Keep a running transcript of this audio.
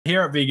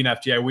Here at Vegan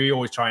FGA, we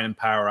always try and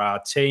empower our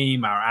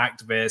team, our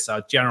activists,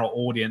 our general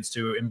audience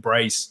to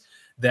embrace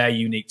their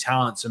unique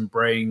talents and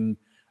bring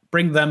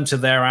them to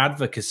their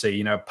advocacy,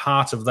 you know,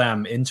 part of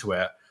them into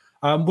it.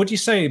 Would you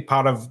say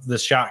part of the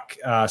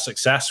SHAC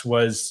success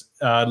was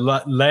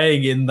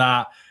laying in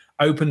that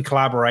open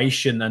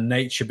collaboration and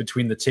nature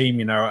between the team,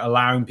 you know,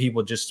 allowing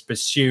people just to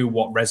pursue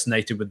what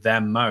resonated with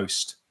them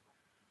most?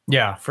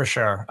 Yeah, for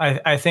sure.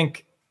 I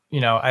think,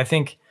 you know, I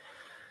think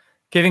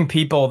giving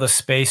people the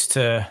space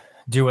to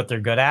do what they're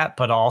good at,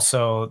 but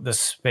also the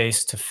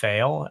space to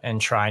fail and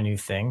try new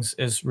things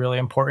is really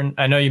important.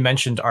 I know you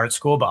mentioned art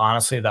school, but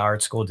honestly, the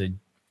art school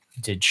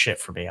did shit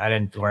for me. I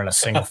didn't learn a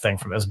single thing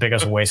from it. It was big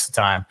as a waste of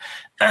time.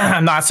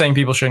 I'm not saying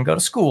people shouldn't go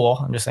to school.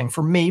 I'm just saying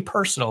for me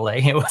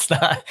personally, it was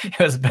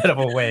a bit of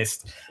a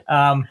waste.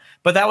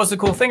 But that was the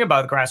cool thing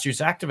about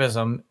grassroots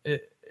activism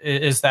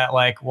is that,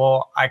 like,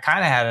 well, I kind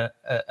of had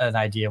an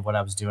idea of what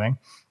I was doing,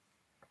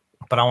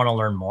 but I want to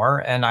learn more.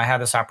 And I had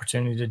this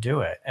opportunity to do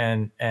it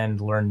and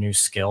learn new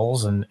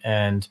skills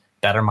and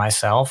better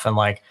myself. And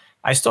like,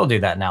 I still do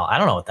that now. I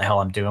don't know what the hell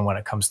I'm doing when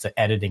it comes to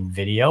editing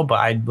video, but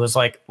I was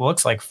like,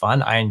 looks like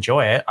fun. I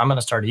enjoy it. I'm going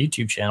to start a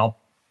YouTube channel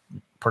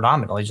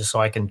predominantly just so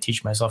I can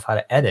teach myself how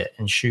to edit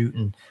and shoot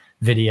and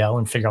video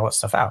and figure all that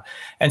stuff out.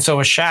 And so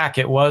with SHAC,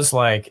 it was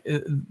like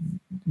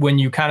when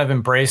you kind of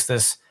embrace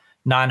this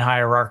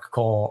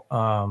non-hierarchical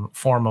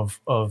form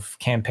of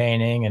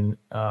campaigning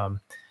and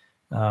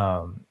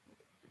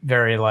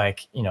very,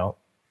 like, you know,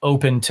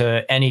 open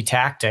to any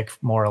tactic,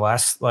 more or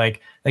less,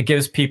 like that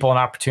gives people an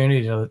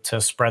opportunity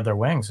to spread their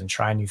wings and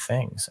try new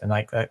things. And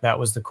like that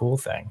was the cool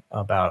thing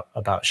about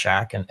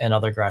SHAC and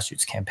other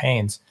grassroots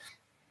campaigns.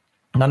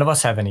 None of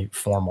us have any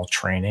formal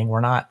training.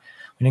 We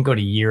didn't go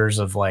to years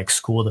of like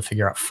school to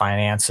figure out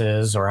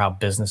finances or how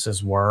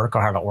businesses work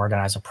or how to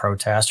organize a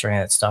protest or any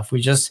of that stuff.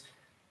 We just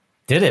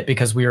did it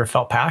because we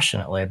felt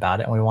passionately about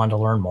it and we wanted to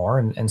learn more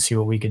and see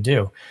what we could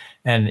do.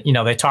 And, you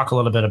know, they talk a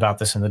little bit about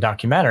this in the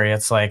documentary.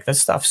 It's like, this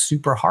stuff's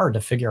super hard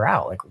to figure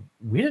out. Like,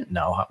 we didn't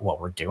know what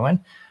we're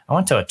doing. I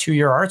went to a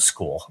 2-year art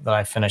school that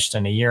I finished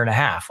in a year and a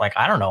half. Like,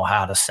 I don't know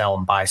how to sell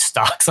and buy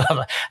stocks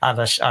on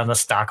the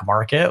stock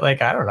market.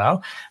 Like, I don't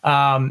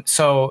know.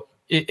 So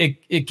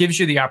it gives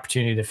you the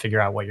opportunity to figure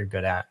out what you're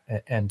good at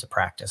and to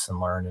practice and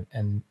learn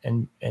and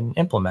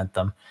implement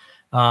them.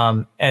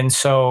 And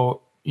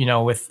so, you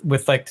know,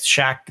 with like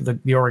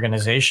SHAC, the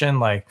organization,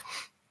 like,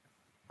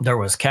 there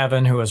was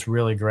Kevin, who was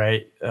really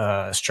great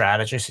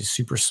strategist. He's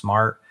super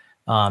smart.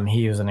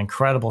 He was an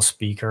incredible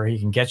speaker. He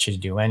can get you to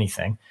do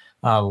anything.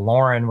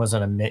 Lauren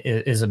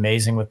is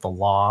amazing with the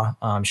law.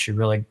 She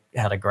really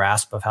had a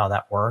grasp of how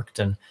that worked.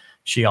 And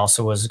she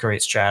also was a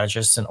great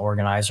strategist and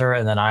organizer.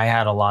 And then I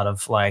had a lot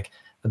of like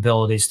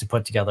abilities to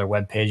put together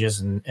web pages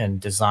and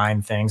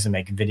design things and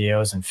make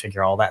videos and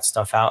figure all that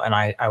stuff out. And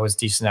I was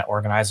decent at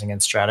organizing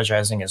and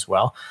strategizing as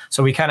well.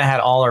 So we kind of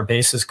had all our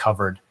bases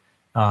covered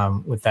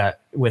with that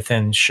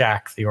within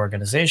SHAC, the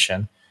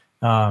organization,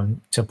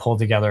 to pull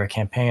together a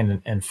campaign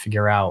and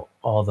figure out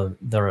all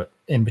the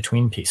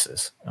in-between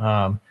pieces.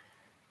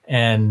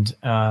 And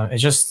it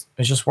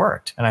just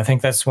worked. And I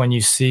think that's when you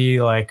see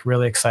like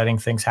really exciting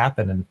things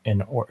happen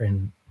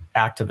in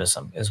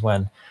activism, is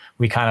when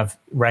we kind of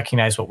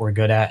recognize what we're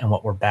good at and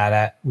what we're bad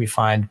at. We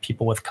find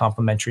people with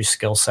complementary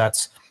skill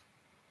sets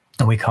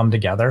and we come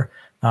together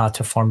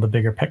to form the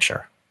bigger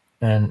picture,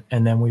 and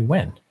then we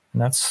win.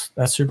 And that's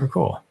super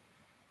cool.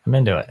 I'm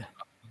into it.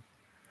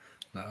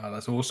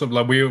 That's awesome.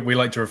 Like we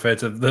like to refer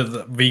to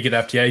the vegan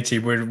FTA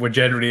team. We're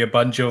generally a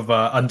bunch of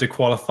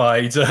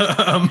underqualified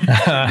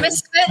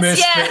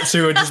misfits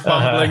who are just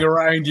bumbling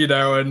around, you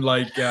know, and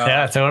like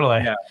yeah,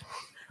 totally. Yeah.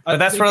 But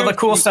that's where the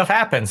cool stuff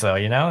happens, though.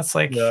 You know, it's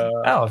like,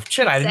 oh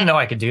shit, I didn't know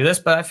I could do this,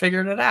 but I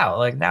figured it out.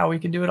 Like now we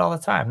can do it all the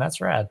time.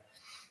 That's rad.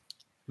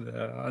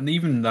 And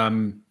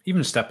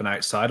even stepping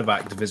outside of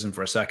activism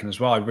for a second as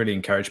well, I really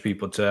encourage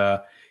people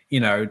to, you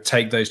know,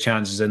 take those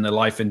chances in their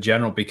life in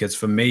general, because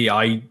for me,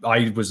 I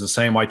was the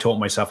same. I taught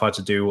myself how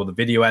to do all the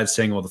video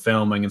editing, all the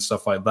filming and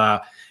stuff like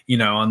that, you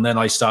know, and then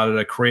I started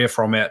a career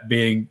from it,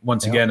 being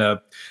once again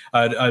a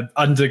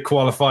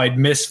underqualified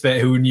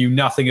misfit who knew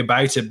nothing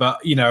about it.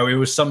 But, you know, it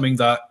was something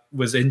that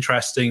was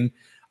interesting.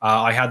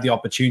 I had the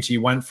opportunity,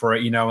 went for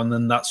it, you know, and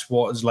then that's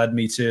what has led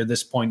me to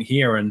this point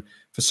here. And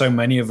for so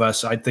many of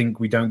us, I think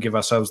we don't give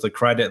ourselves the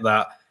credit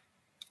that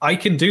I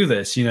can do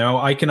this, you know,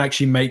 I can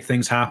actually make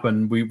things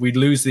happen. We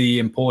lose the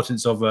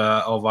importance of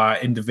our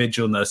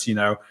individualness, you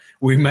know.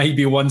 We may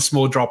be one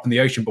small drop in the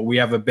ocean, but we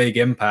have a big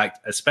impact,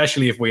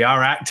 especially if we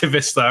are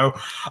activists, though.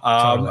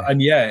 Totally.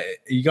 And yeah,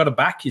 you got to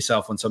back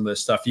yourself on some of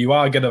this stuff. You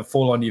are going to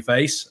fall on your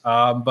face,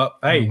 but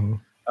hey,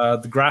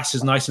 the grass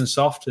is nice and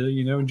soft to,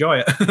 you know,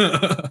 enjoy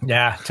it.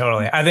 Yeah,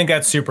 totally. I think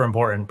that's super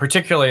important,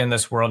 particularly in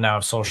this world now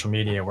of social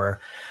media, where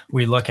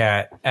we look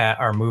at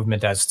our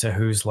movement as to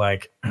who's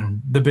like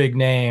the big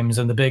names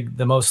and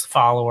the most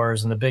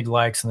followers and the big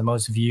likes and the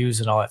most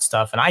views and all that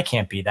stuff. And I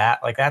can't be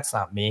that. Like, that's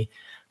not me.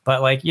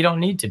 But like, you don't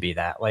need to be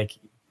that. Like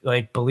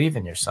believe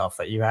in yourself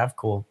that you have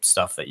cool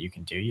stuff that you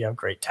can do. You have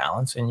great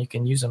talents and you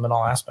can use them in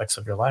all aspects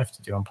of your life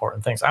to do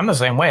important things. I'm the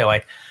same way.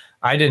 Like,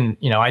 I didn't,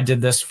 I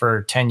did this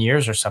for 10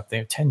 years or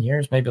something, 10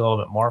 years, maybe a little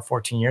bit more,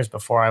 14 years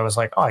before I was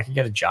like, oh, I could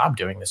get a job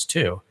doing this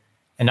too.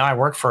 And now I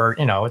work for,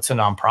 it's a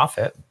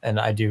nonprofit and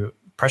I do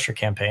pressure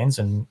campaigns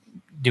and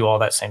do all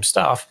that same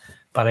stuff,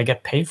 but I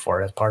get paid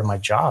for it as part of my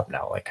job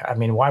now. Like, I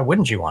mean, why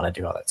wouldn't you want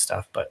to do all that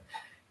stuff? But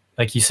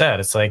like you said,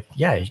 it's like,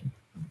 yeah,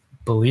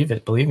 believe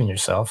in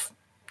yourself,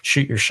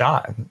 shoot your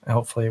shot, and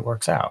hopefully it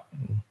works out.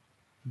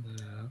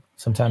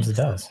 Sometimes it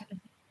does.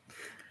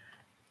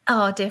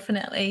 Oh,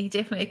 definitely.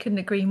 Couldn't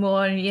agree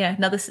more. And yeah,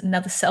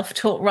 another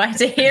self-taught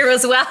writer here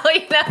as well, So,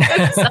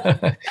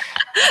 and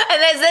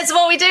that's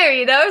what we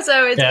do,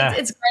 So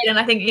it's great, and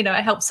I think it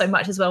helps so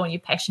much as well when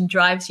your passion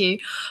drives you.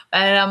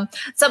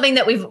 Something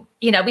that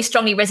we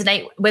strongly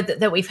resonate with,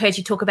 that we've heard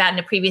you talk about in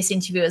a previous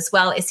interview as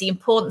well, is the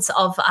importance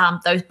of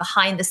those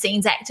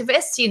behind-the-scenes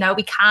activists.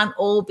 We can't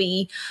all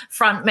be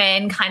front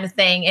men kind of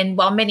thing. And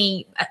while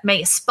many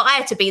may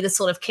aspire to be the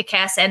sort of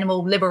kick-ass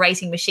animal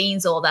liberating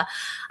machines or the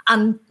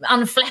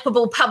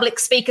unflappable public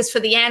speakers for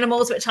the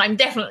animals, which I'm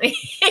definitely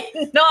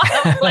not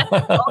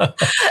unflappable.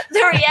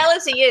 The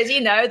reality is,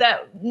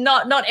 that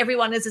not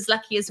everyone is as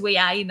lucky as we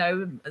are.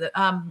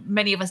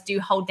 Many of us do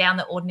hold down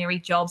the ordinary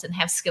jobs and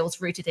have skills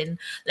rooted in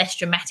less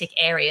dramatic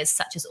areas,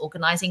 such as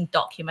organizing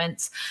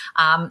documents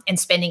and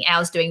spending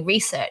hours doing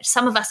research.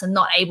 Some of us are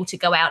not able to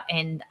go out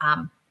and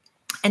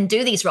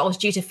do these roles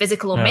due to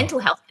physical or mental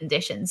health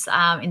conditions.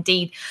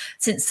 Indeed,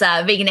 since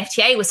Vegan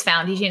FTA was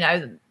founded,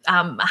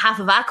 half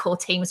of our core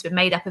team has been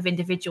made up of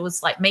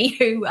individuals like me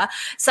who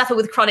suffer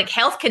with chronic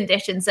health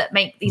conditions that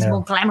make these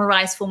more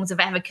glamorized forms of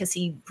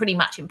advocacy pretty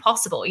much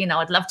impossible.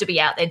 I'd love to be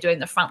out there doing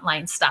the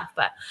frontline stuff,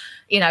 but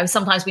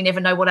sometimes we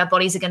never know what our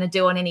bodies are going to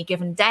do on any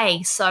given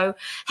day. So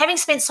having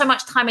spent so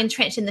much time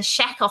entrenched in the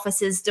SHAC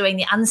offices doing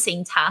the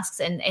unseen tasks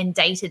and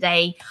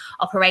day-to-day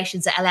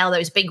operations that allow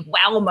those big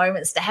wow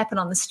moments to happen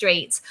on the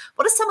streets,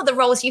 what are some of the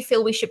roles you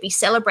feel we should be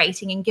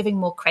celebrating and giving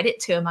more credit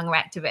to among our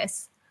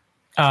activists?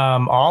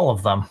 All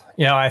of them.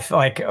 I feel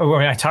like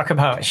when I talk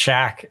about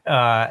SHAC,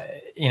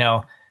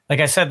 like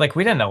I said, like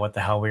we didn't know what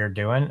the hell we were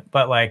doing,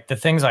 but like the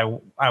things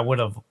I would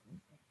have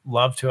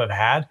loved to have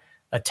had: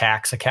 a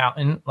tax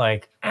accountant,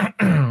 like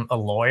a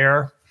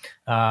lawyer,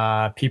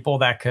 people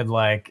that could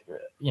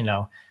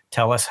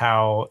tell us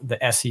how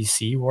the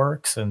SEC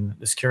works and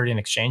the Security and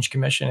Exchange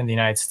Commission in the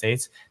United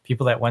States,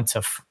 people that went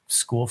to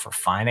school for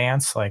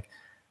finance,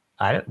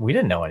 we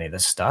didn't know any of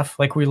this stuff.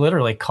 Like we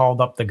literally called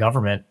up the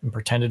government and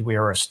pretended we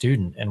were a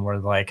student and we're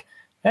like,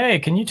 hey,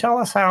 can you tell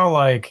us how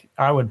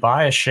I would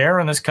buy a share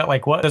in this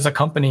like what does a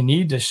company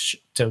need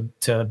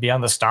to be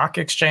on the stock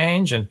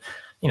exchange? And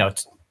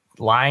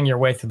lying your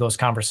way through those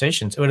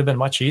conversations. It would have been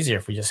much easier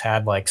if we just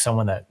had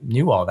someone that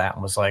knew all that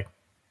and was like,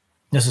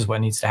 this is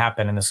what needs to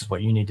happen and this is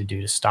what you need to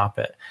do to stop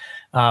it.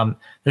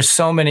 There's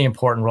so many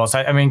important roles.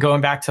 I mean,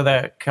 going back to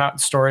the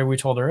story we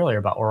told earlier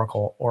about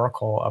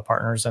Oracle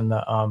partners and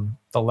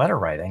the letter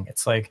writing,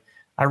 it's like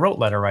I wrote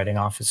letter writing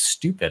off as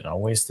stupid and a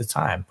waste of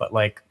time, but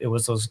it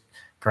was those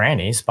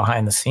grannies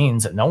behind the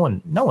scenes that no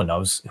one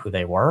knows who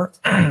they were.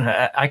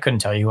 I couldn't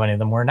tell you who any of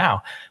them were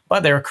now,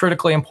 but they were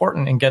critically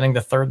important in getting the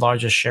third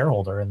largest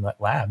shareholder in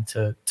that lab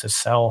to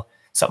sell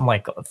something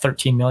like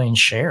 13 million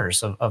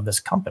shares of this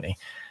company.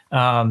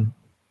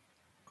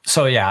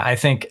 So yeah, I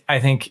think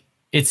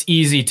it's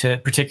easy to,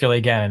 particularly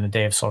again in the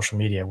day of social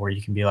media, where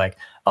you can be like,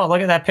 oh,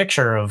 look at that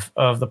picture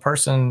of the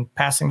person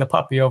passing the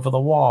puppy over the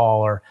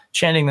wall or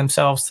chanting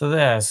themselves to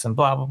this and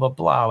blah, blah, blah,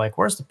 blah. Like,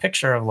 where's the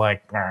picture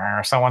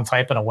of someone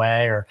typing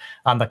away or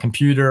on the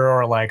computer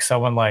or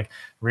someone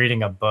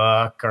reading a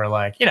book or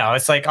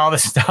it's all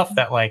this stuff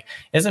that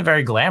isn't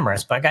very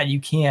glamorous, but God, you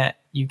can't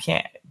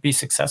be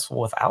successful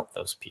without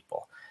those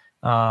people.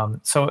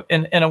 So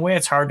in a way,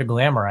 it's hard to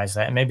glamorize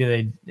that. And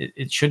maybe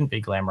it shouldn't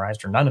be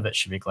glamorized, or none of it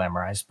should be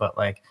glamorized. But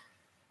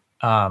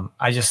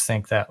I just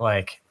think that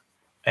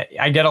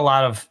I get a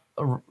lot of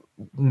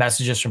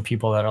messages from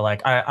people that are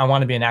like, I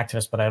want to be an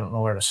activist, but I don't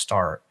know where to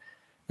start.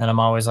 And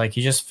I'm always like,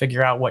 you just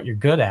figure out what you're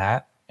good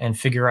at and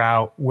figure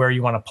out where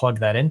you want to plug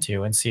that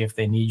into and see if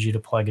they need you to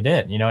plug it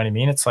in. You know what I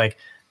mean? It's like,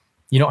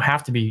 you don't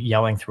have to be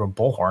yelling through a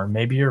bullhorn.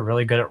 Maybe you're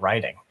really good at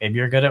writing. Maybe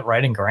you're good at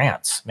writing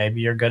grants. Maybe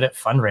you're good at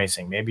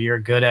fundraising. Maybe you're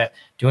good at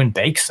doing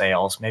bake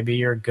sales. Maybe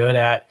you're good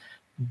at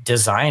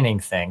designing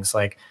things.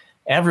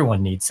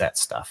 Everyone needs that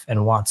stuff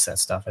and wants that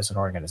stuff as an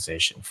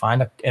organization.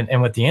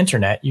 And with the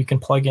internet, you can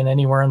plug in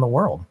anywhere in the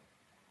world.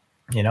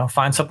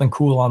 Find something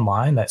cool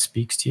online that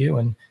speaks to you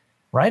and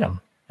write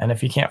them. And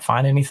if you can't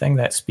find anything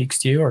that speaks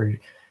to you, or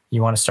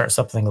you want to start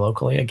something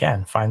locally,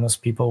 again, find those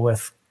people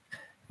with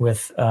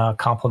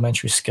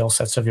complementary skill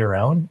sets of your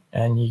own,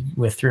 and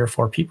with 3 or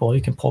 4 people,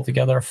 you can pull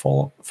together a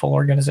full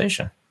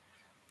organization.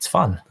 It's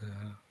fun.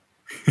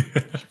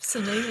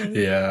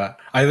 Absolutely. Yeah,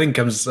 I think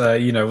comes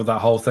with that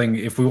whole thing.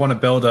 If we want to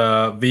build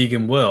a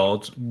vegan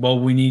world, well,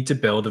 we need to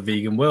build a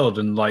vegan world,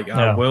 and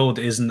our world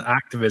isn't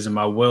activism.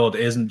 Our world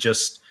isn't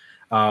just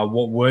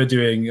what we're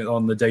doing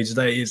on the day to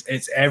day.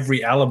 It's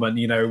every element.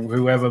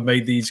 Whoever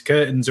made these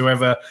curtains,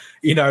 whoever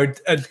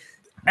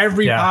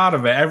every part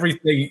of it,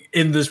 everything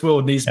in this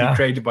world needs to be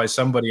created by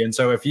somebody. And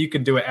so if you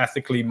can do it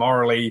ethically,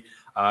 morally,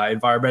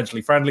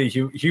 environmentally friendly,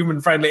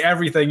 human friendly,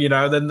 everything, you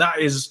know, then that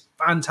is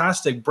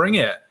fantastic. Bring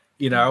it,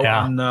 you know,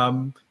 and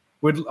I'm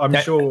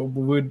sure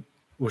would.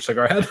 So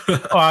go ahead.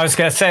 Well, I was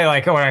gonna say,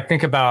 like, when I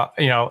think about,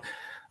 you know,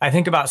 I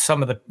think about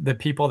some of the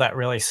people that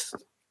really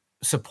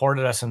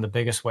supported us in the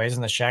biggest ways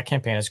in the SHAC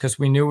campaign is because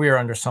we knew we were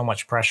under so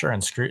much pressure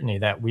and scrutiny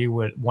that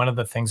one of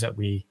the things that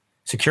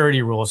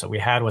security rules that we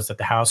had was that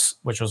the house,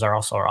 which was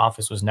also our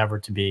office, was never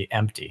to be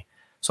empty.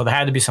 So there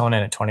had to be someone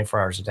in it 24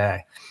 hours a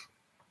day,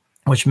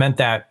 which meant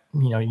that,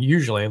 you know,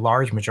 usually a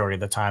large majority of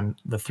the time,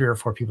 the 3 or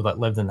 4 people that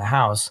lived in the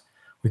house,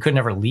 we could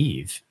never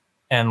leave.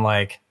 And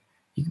like,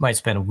 you might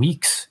spend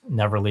weeks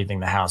never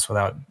leaving the house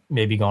without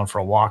maybe going for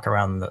a walk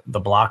around the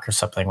block or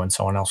something when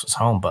someone else was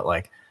home. But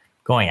like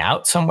going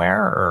out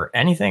somewhere or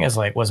anything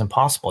was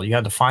impossible. You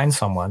had to find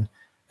someone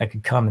that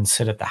could come and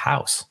sit at the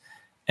house.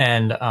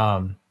 And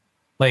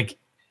like,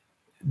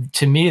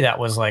 to me, that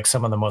was like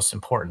some of the most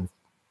important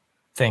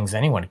things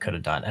anyone could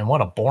have done. And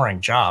what a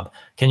boring job.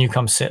 Can you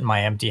come sit in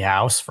my empty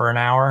house for an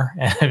hour?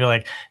 And I'd be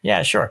like,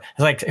 yeah, sure. It's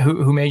like,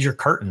 who made your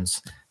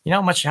curtains? You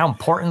know how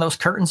important those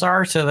curtains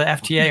are to the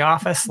FTA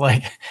office?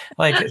 Like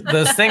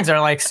those things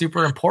are like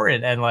super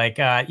important. And like,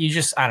 I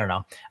don't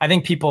know. I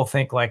think people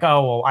think like,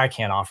 oh, well, I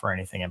can't offer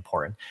anything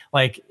important.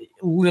 Like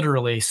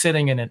literally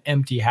sitting in an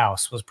empty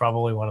house was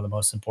probably one of the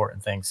most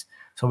important things.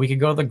 So we could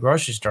go to the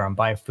grocery store and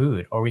buy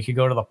food, or we could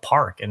go to the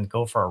park and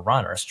go for a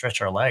run or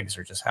stretch our legs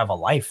or just have a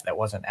life that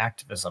wasn't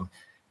activism,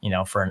 you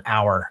know, for an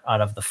hour out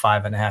of the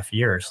 5.5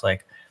 years.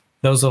 Like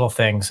those little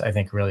things, I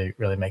think really,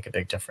 really make a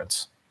big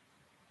difference.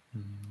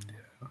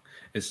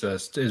 It's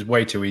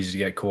way too easy to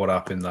get caught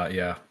up in that.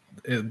 Yeah.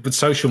 But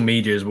social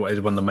media is one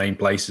of the main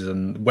places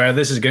and where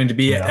this is going to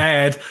be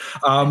aired.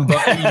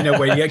 But you know,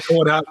 where you get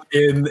caught up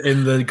in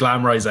the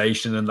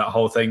glamorization and that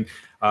whole thing,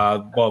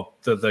 well,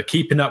 the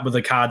keeping up with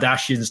the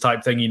Kardashians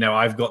type thing, you know,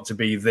 I've got to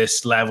be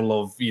this level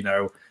of, you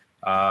know,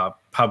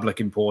 public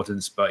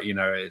importance, but you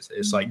know,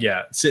 it's like,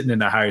 yeah, sitting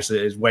in a house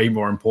is way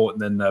more important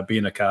than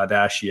being a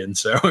Kardashian.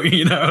 So,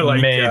 you know,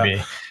 like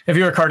maybe if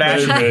you're a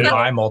Kardashian, you'd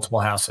buy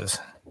multiple houses.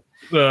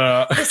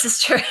 This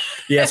is true.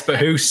 Yes, but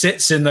who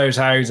sits in those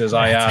houses?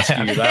 I ask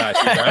you that.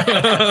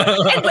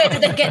 You know? And where do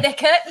they get their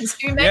curtains?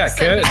 Who makes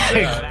them?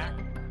 Curtains.